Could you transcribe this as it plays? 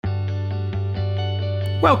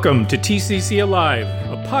Welcome to TCC Alive,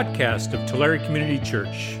 a podcast of Tulare Community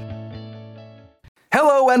Church.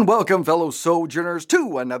 Hello and welcome, fellow sojourners,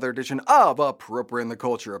 to another edition of Appropriating the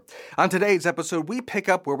Culture. On today's episode, we pick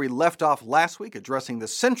up where we left off last week, addressing the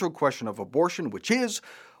central question of abortion, which is,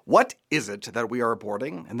 what is it that we are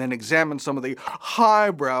aborting? And then examine some of the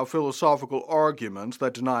highbrow philosophical arguments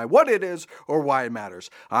that deny what it is or why it matters.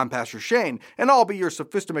 I'm Pastor Shane, and I'll be your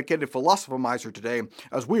sophisticated philosophizer today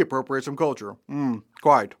as we appropriate some culture.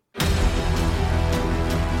 Quite.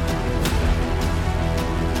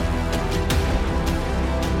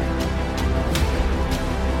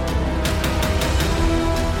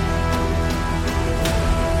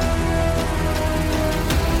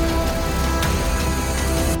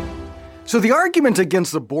 So the argument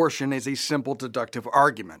against abortion is a simple deductive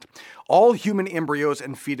argument. All human embryos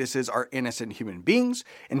and fetuses are innocent human beings.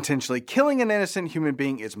 Intentionally killing an innocent human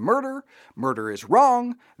being is murder. Murder is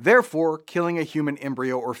wrong. Therefore, killing a human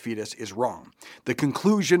embryo or fetus is wrong. The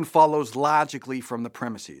conclusion follows logically from the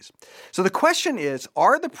premises. So the question is,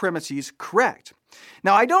 are the premises correct?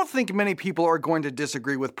 Now, I don't think many people are going to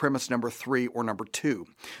disagree with premise number 3 or number 2.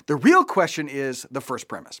 The real question is the first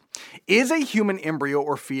premise. Is a human embryo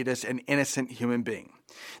or fetus an innocent human being?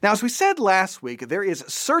 Now, as we said last week, there is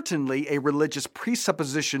certainly a religious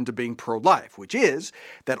presupposition to being pro-life, which is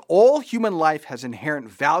that all human life has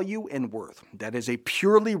inherent value and worth. That is a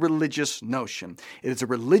purely religious notion. It is a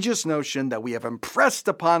religious notion that we have impressed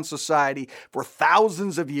upon society for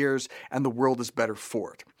thousands of years, and the world is better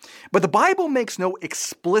for it. But the Bible makes no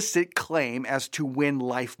explicit claim as to when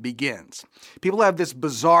life begins. People have this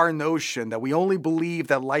bizarre notion that we only believe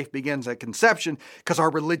that life begins at conception because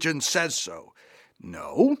our religion says so.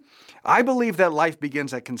 No, I believe that life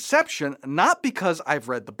begins at conception not because I've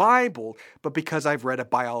read the Bible, but because I've read a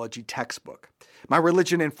biology textbook. My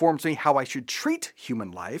religion informs me how I should treat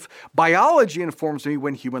human life. Biology informs me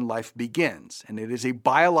when human life begins, and it is a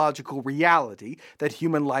biological reality that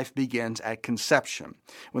human life begins at conception.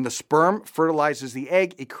 When the sperm fertilizes the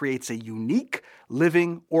egg, it creates a unique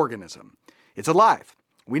living organism. It's alive.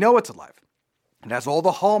 We know it's alive. It has all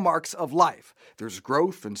the hallmarks of life. There's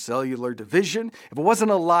growth and cellular division. If it wasn't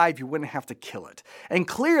alive, you wouldn't have to kill it. And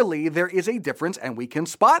clearly, there is a difference, and we can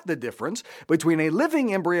spot the difference between a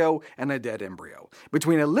living embryo and a dead embryo,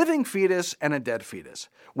 between a living fetus and a dead fetus.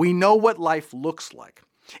 We know what life looks like.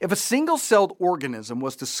 If a single-celled organism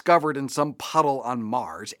was discovered in some puddle on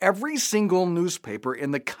Mars, every single newspaper in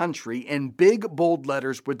the country in big, bold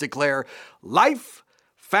letters would declare, "Life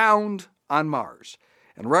found on Mars."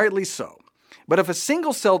 And rightly so. But if a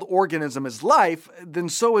single-celled organism is life, then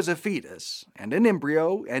so is a fetus, and an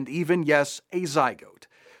embryo, and even, yes, a zygote.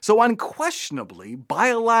 So unquestionably,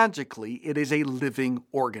 biologically, it is a living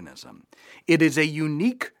organism. It is a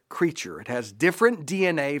unique creature. It has different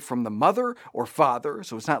DNA from the mother or father,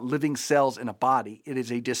 so it's not living cells in a body. It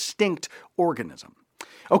is a distinct organism.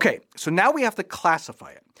 Okay, so now we have to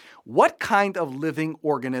classify it. What kind of living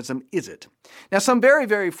organism is it? Now, some very,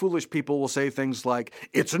 very foolish people will say things like,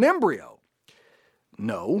 it's an embryo.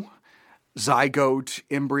 No. Zygote,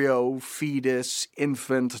 embryo, fetus,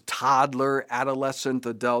 infant, toddler, adolescent,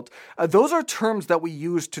 adult. Those are terms that we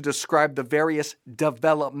use to describe the various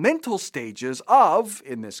developmental stages of,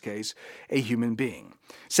 in this case, a human being.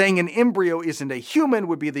 Saying an embryo isn't a human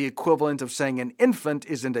would be the equivalent of saying an infant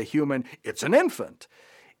isn't a human. It's an infant.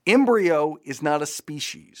 Embryo is not a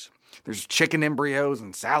species. There's chicken embryos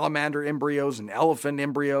and salamander embryos and elephant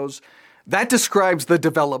embryos. That describes the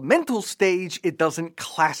developmental stage. It doesn't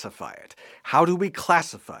classify it. How do we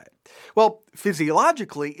classify it? Well,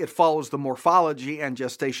 physiologically, it follows the morphology and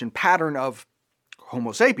gestation pattern of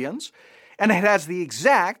Homo sapiens, and it has the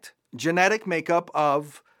exact genetic makeup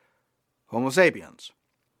of Homo sapiens.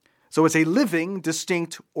 So it's a living,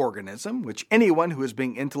 distinct organism, which anyone who is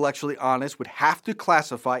being intellectually honest would have to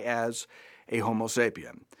classify as a Homo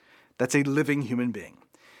sapien. That's a living human being.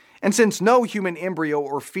 And since no human embryo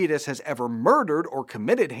or fetus has ever murdered or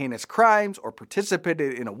committed heinous crimes or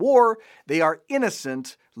participated in a war, they are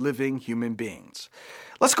innocent living human beings.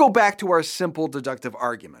 Let's go back to our simple deductive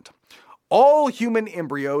argument. All human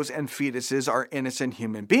embryos and fetuses are innocent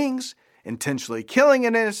human beings. Intentionally killing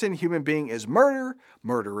an innocent human being is murder.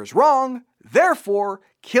 Murder is wrong. Therefore,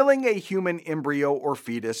 killing a human embryo or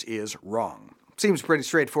fetus is wrong. Seems pretty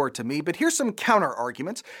straightforward to me, but here's some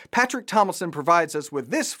counter-arguments. Patrick Tomlinson provides us with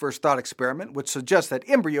this first thought experiment, which suggests that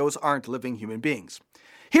embryos aren't living human beings.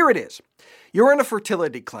 Here it is. You're in a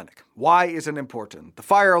fertility clinic. Why is it important? The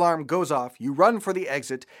fire alarm goes off. You run for the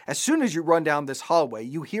exit. As soon as you run down this hallway,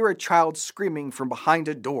 you hear a child screaming from behind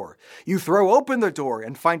a door. You throw open the door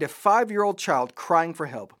and find a 5-year-old child crying for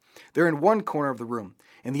help. They're in one corner of the room.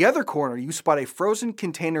 In the other corner, you spot a frozen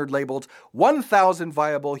container labeled 1,000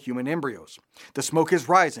 viable human embryos. The smoke is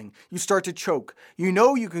rising. You start to choke. You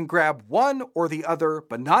know you can grab one or the other,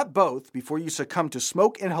 but not both, before you succumb to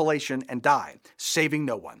smoke inhalation and die, saving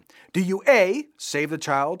no one. Do you A, save the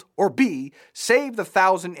child, or B, save the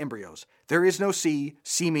 1,000 embryos? There is no C.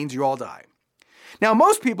 C means you all die. Now,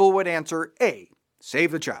 most people would answer A,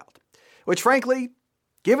 save the child, which frankly,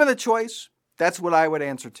 given the choice, that's what I would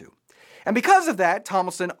answer to. And because of that,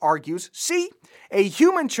 Thomason argues, see, a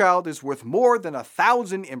human child is worth more than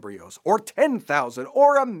 1,000 embryos, or 10,000,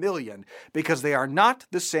 or 1,000,000, because they are not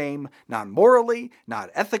the same, not morally,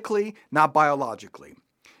 not ethically, not biologically.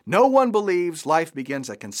 No one believes life begins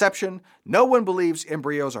at conception. No one believes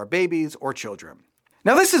embryos are babies or children.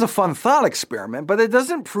 Now, this is a fun thought experiment, but it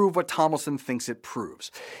doesn't prove what Thomason thinks it proves.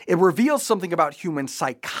 It reveals something about human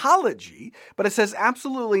psychology, but it says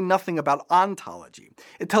absolutely nothing about ontology.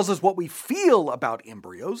 It tells us what we feel about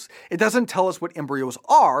embryos. It doesn't tell us what embryos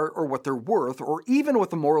are, or what they're worth, or even what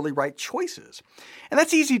the morally right choice is. And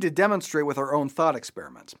that's easy to demonstrate with our own thought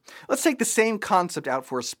experiments. Let's take the same concept out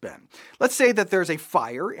for a spin. Let's say that there's a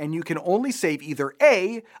fire, and you can only save either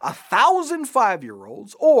A, 1,000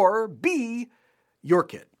 5-year-olds, or B, your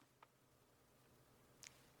kid.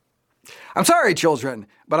 I'm sorry, children,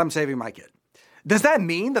 but I'm saving my kid. Does that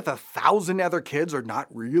mean that the 1,000 other kids are not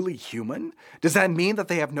really human? Does that mean that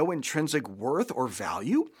they have no intrinsic worth or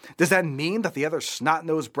value? Does that mean that the other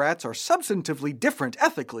snot-nosed brats are substantively different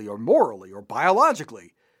ethically or morally or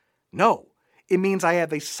biologically? No. It means I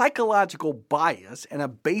have a psychological bias and a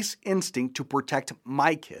base instinct to protect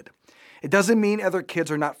my kid. It doesn't mean other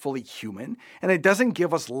kids are not fully human, and it doesn't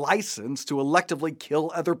give us license to electively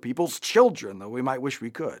kill other people's children, though we might wish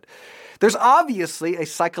we could. There's obviously a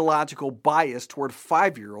psychological bias toward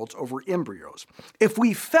 5-year-olds over embryos. If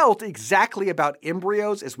we felt exactly about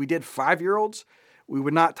embryos as we did 5-year-olds, we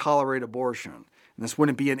would not tolerate abortion, and this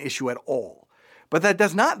wouldn't be an issue at all. But that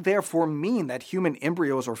does not therefore mean that human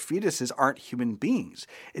embryos or fetuses aren't human beings.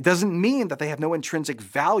 It doesn't mean that they have no intrinsic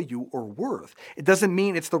value or worth. It doesn't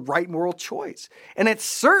mean it's the right moral choice. And it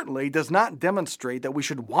certainly does not demonstrate that we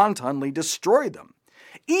should wantonly destroy them.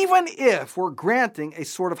 Even if we're granting a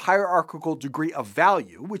sort of hierarchical degree of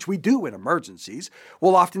value, which we do in emergencies,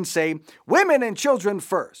 we'll often say, women and children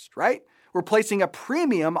first, right? We're placing a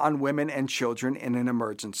premium on women and children in an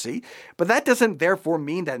emergency, but that doesn't therefore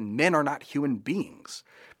mean that men are not human beings.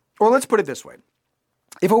 Or let's put it this way.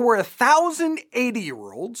 If it were 1,000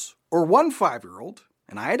 80-year-olds or one 5-year-old,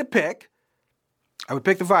 and I had to pick, I would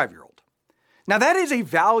pick the 5-year-old. Now that is a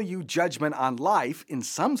value judgment on life in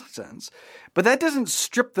some sense, but that doesn't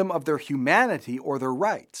strip them of their humanity or their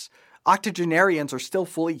rights. Octogenarians are still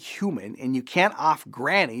fully human, and you can't off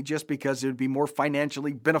granny just because it would be more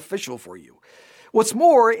financially beneficial for you. What's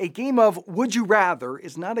more, a game of Would You Rather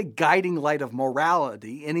is not a guiding light of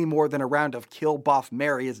morality any more than a round of Kill Boff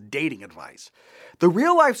Mary is dating advice. The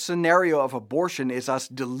real-life scenario of abortion is us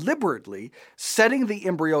deliberately setting the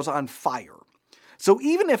embryos on fire. So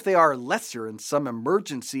even if they are lesser in some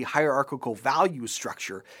emergency hierarchical value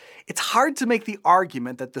structure, it's hard to make the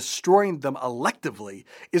argument that destroying them electively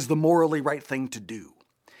is the morally right thing to do.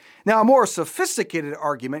 Now, a more sophisticated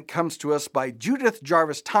argument comes to us by Judith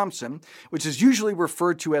Jarvis Thomson, which is usually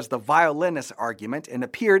referred to as the violinist argument and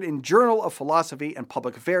appeared in Journal of Philosophy and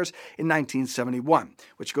Public Affairs in 1971,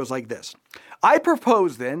 which goes like this. I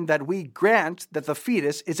propose then that we grant that the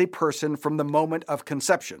fetus is a person from the moment of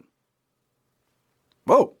conception.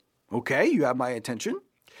 Whoa, okay, you have my attention.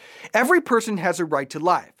 Every person has a right to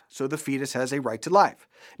life, so the fetus has a right to life.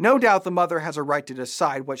 No doubt the mother has a right to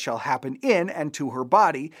decide what shall happen in and to her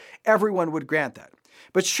body. Everyone would grant that.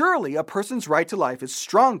 But surely a person's right to life is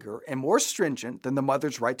stronger and more stringent than the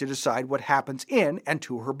mother's right to decide what happens in and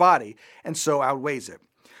to her body, and so outweighs it.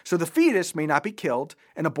 So the fetus may not be killed,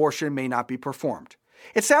 and abortion may not be performed.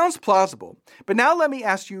 It sounds plausible, but now let me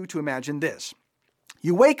ask you to imagine this.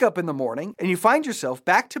 You wake up in the morning and you find yourself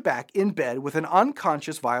back to back in bed with an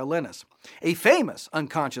unconscious violinist, a famous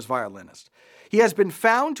unconscious violinist. He has been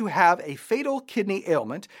found to have a fatal kidney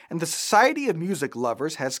ailment, and the Society of Music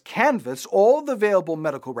Lovers has canvassed all the available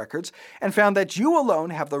medical records and found that you alone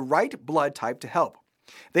have the right blood type to help.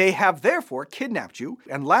 They have therefore kidnapped you,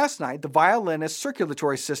 and last night the violinist's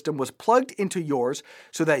circulatory system was plugged into yours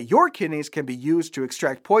so that your kidneys can be used to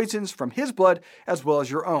extract poisons from his blood as well as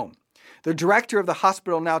your own. The director of the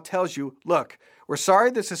hospital now tells you, look, We're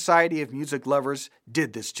sorry the Society of Music Lovers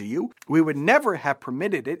did this to you. We would never have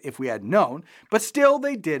permitted it if we had known, but still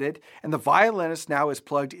they did it, and the violinist now is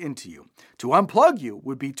plugged into you. To unplug you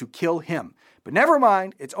would be to kill him. But never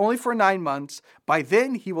mind, it's only for 9 months. By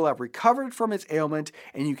then, he will have recovered from his ailment,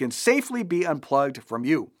 and you can safely be unplugged from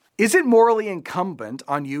you. Is it morally incumbent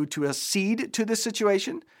on you to accede to this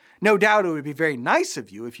situation? No doubt it would be very nice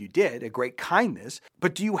of you if you did, a great kindness,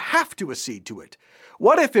 but do you have to accede to it?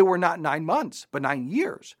 What if it were not 9 months, but 9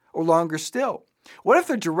 years, or longer still? What if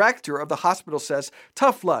the director of the hospital says,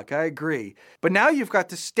 tough luck, I agree, but now you've got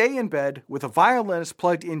to stay in bed with a violinist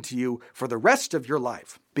plugged into you for the rest of your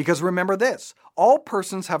life? Because remember this, all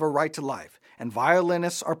persons have a right to life, and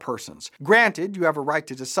violinists are persons. Granted, you have a right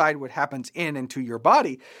to decide what happens in and to your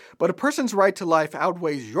body, but a person's right to life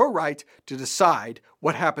outweighs your right to decide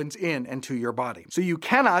what happens in and to your body. So you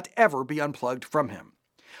cannot ever be unplugged from him.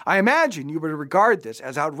 I imagine you would regard this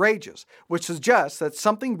as outrageous, which suggests that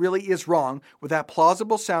something really is wrong with that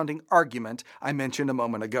plausible-sounding argument I mentioned a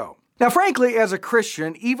moment ago. Now, frankly, as a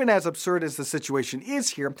Christian, even as absurd as the situation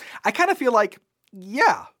is here, I kind of feel like,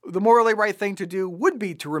 yeah, the morally right thing to do would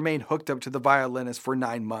be to remain hooked up to the violinist for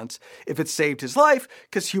 9 months if it saved his life,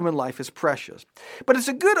 because human life is precious. But it's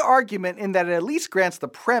a good argument in that it at least grants the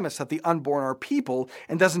premise that the unborn are people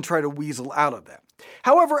and doesn't try to weasel out of that.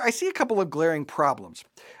 However, I see a couple of glaring problems.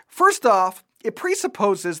 First off, it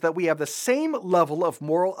presupposes that we have the same level of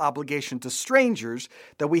moral obligation to strangers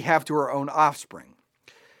that we have to our own offspring.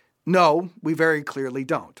 No, we very clearly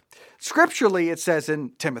don't. Scripturally, it says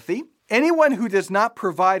in Timothy, anyone who does not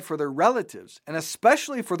provide for their relatives, and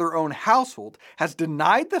especially for their own household, has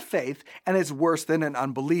denied the faith and is worse than an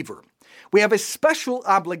unbeliever. We have a special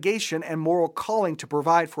obligation and moral calling to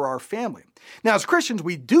provide for our family. Now, as Christians,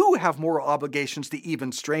 we do have moral obligations to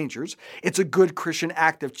even strangers. It's a good Christian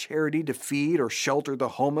act of charity to feed or shelter the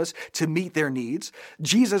homeless, to meet their needs.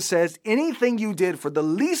 Jesus says, anything you did for the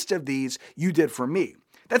least of these, you did for me.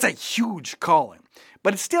 That's a huge calling.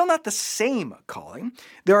 But it's still not the same calling.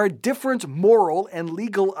 There are different moral and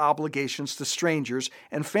legal obligations to strangers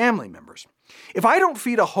and family members. If I don't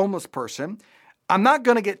feed a homeless person, I'm not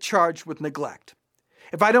going to get charged with neglect.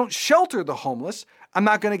 If I don't shelter the homeless, I'm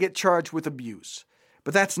not going to get charged with abuse.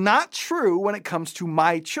 But that's not true when it comes to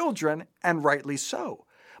my children, and rightly so.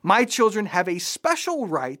 My children have a special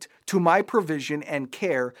right to my provision and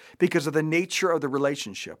care because of the nature of the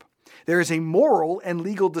relationship. There is a moral and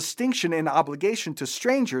legal distinction and obligation to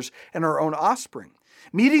strangers and our own offspring.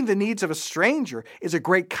 Meeting the needs of a stranger is a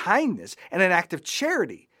great kindness and an act of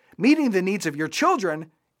charity. Meeting the needs of your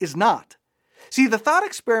children is not. See, the thought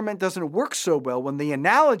experiment doesn't work so well when the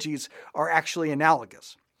analogies are actually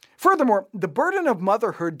analogous. Furthermore, the burden of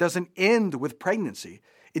motherhood doesn't end with pregnancy.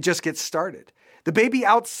 It just gets started. The baby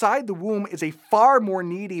outside the womb is a far more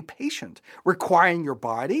needy patient, requiring your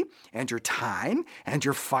body and your time and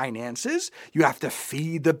your finances. You have to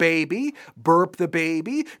feed the baby, burp the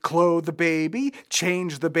baby, clothe the baby,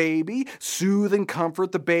 change the baby, soothe and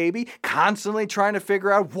comfort the baby, constantly trying to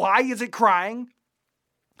figure out why is it crying.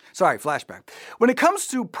 Sorry, flashback. When it comes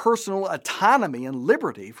to personal autonomy and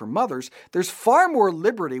liberty for mothers, there's far more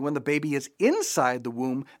liberty when the baby is inside the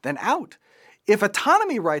womb than out. If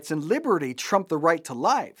autonomy rights and liberty trump the right to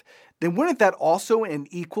life, then wouldn't that also and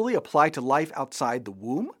equally apply to life outside the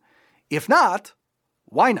womb? If not,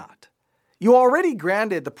 why not? You already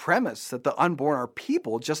granted the premise that the unborn are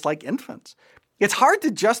people just like infants. It's hard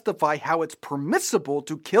to justify how it's permissible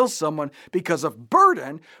to kill someone because of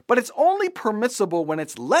burden, but it's only permissible when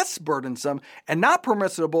it's less burdensome and not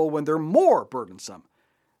permissible when they're more burdensome.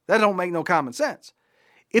 That don't make no common sense.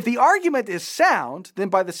 If the argument is sound, then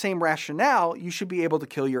by the same rationale, you should be able to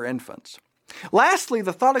kill your infants. Lastly,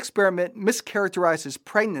 the thought experiment mischaracterizes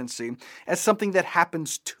pregnancy as something that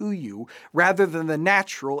happens to you rather than the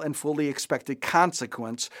natural and fully expected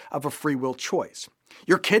consequence of a free will choice.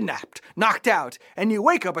 You're kidnapped, knocked out, and you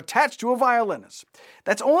wake up attached to a violinist.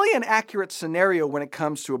 That's only an accurate scenario when it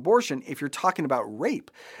comes to abortion if you're talking about rape.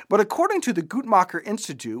 But according to the Guttmacher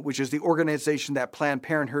Institute, which is the organization that Planned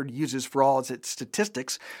Parenthood uses for all its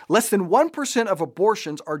statistics, less than 1% of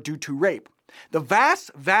abortions are due to rape. The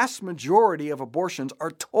vast majority of abortions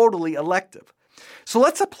are totally elective. So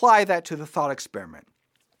let's apply that to the thought experiment.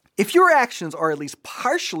 If your actions are at least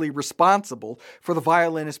partially responsible for the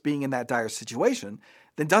violinist being in that dire situation,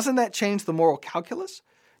 then doesn't that change the moral calculus?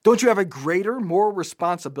 Don't you have a greater moral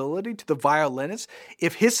responsibility to the violinist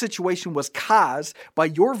if his situation was caused by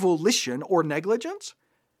your volition or negligence?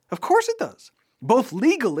 Of course it does, both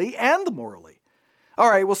legally and morally. All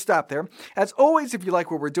right, we'll stop there. As always, if you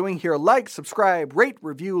like what we're doing here, like, subscribe, rate,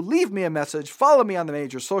 review, leave me a message, follow me on the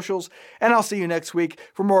major socials, and I'll see you next week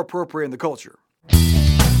for more Appropriate in the Culture.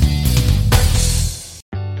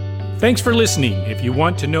 Thanks for listening. If you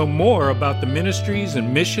want to know more about the ministries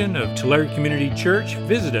and mission of Tulare Community Church,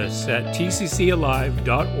 visit us at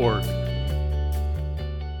tccalive.org.